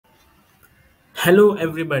Hello,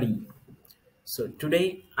 everybody. So,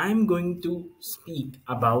 today I'm going to speak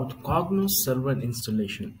about Cognos server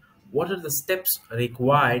installation. What are the steps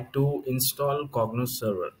required to install Cognos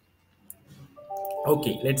server?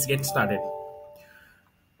 Okay, let's get started.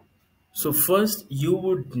 So, first, you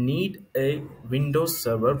would need a Windows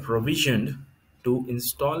server provisioned to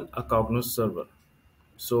install a Cognos server.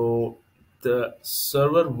 So, the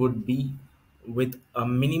server would be with a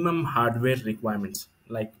minimum hardware requirements,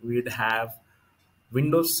 like we'd have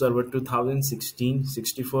Windows Server 2016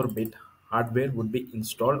 64-bit hardware would be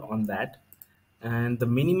installed on that, and the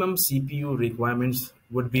minimum CPU requirements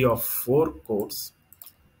would be of 4 cores,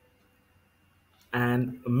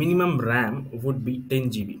 and minimum RAM would be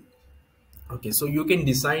 10 GB. Okay, so you can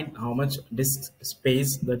decide how much disk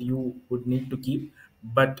space that you would need to keep,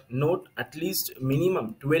 but note at least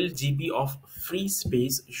minimum 12 GB of free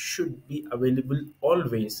space should be available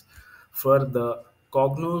always for the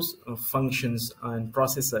Cognos functions and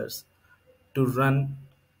processors to run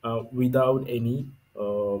without any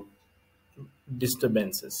uh,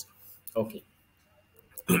 disturbances. Okay.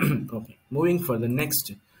 Okay, moving for the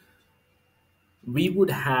next, we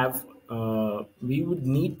would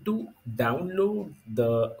need to download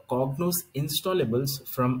the Cognos installables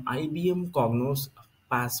from IBM Cognos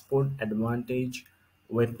Passport Advantage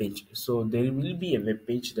webpage. So there will be a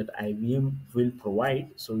webpage that IBM will provide.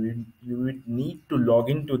 So you would need to log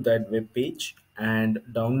into that webpage and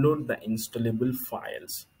download the installable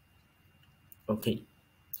files. Okay,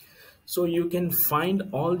 so you can find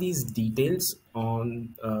all these details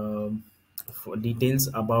on for details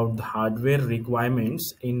about the hardware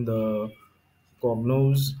requirements in the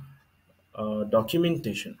Cognos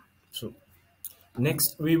documentation. So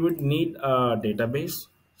next we would need a database.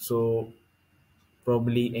 So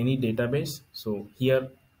probably any database. So here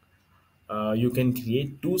you can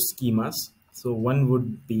create two schemas. So one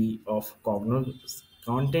would be of Cognos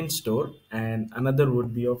content store and another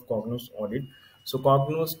would be of Cognos audit. So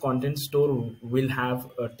Cognos content store will have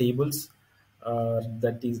tables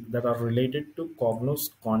that are related to Cognos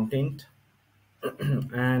content,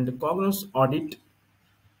 and Cognos audit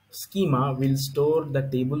schema will store the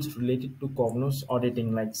tables related to Cognos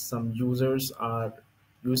auditing, like some users are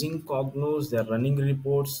using Cognos, they're running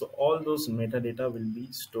reports, so all those metadata will be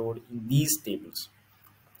stored in these tables.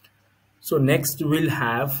 So next we'll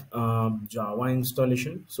have Java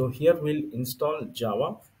installation. So here we'll install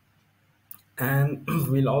Java, and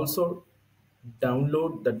we'll also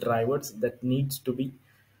download the drivers that needs to be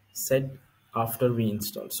set after we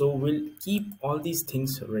install. So we'll keep all these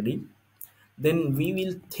things ready. Then we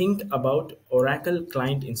will think about Oracle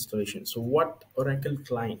client installation. So what Oracle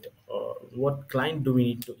client, or what client do we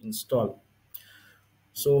need to install?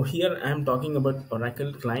 So here I am talking about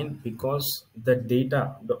Oracle client because the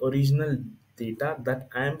data, the original data that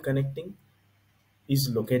I am connecting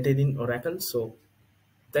is located in Oracle. So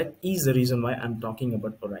that is the reason why I'm talking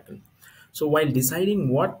about Oracle. So while deciding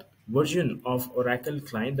what version of Oracle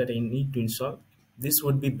client that I need to install, this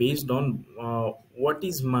would be based on what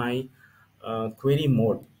is my query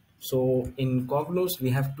mode. So in Cognos,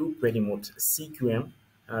 we have two query modes: CQM,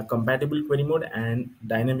 compatible query mode, and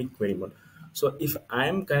dynamic query mode. So if I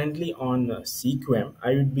am currently on CQM,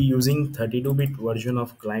 I would be using 32-bit version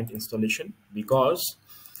of client installation because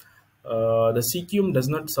the CQM does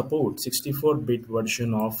not support 64-bit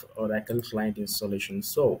version of Oracle client installation.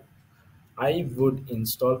 So I would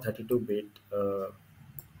install 32-bit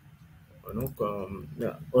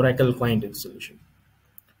yeah, Oracle client installation.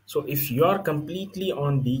 So if you are completely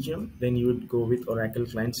on DGM, then you would go with Oracle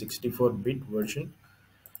client 64-bit version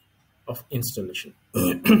of installation.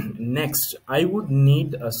 Next, I would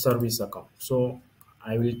need a service account. So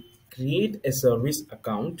I will create a service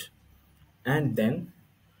account, and then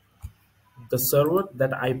the server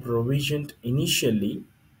that I provisioned initially,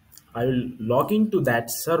 I will log into that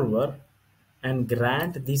server and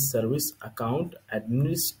grant this service account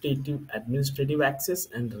administrative access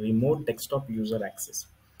and remote desktop user access.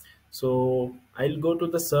 So I'll go to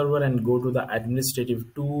the server and go to the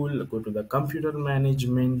administrative tool, go to the computer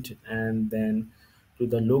management, and then to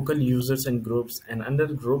the local users and groups. And under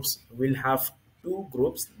groups, we'll have two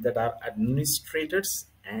groups that are administrators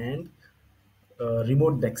and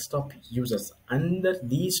remote desktop users. Under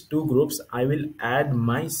these two groups, I will add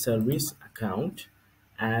my service account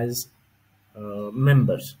as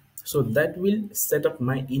members. So that will set up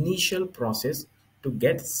my initial process to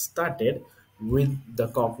get started with the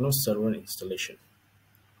Cognos server installation.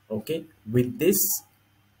 Okay, with this,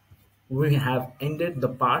 we have ended the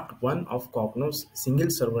part 1 of Cognos single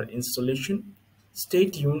server installation. Stay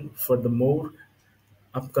tuned for the more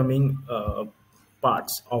upcoming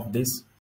parts of this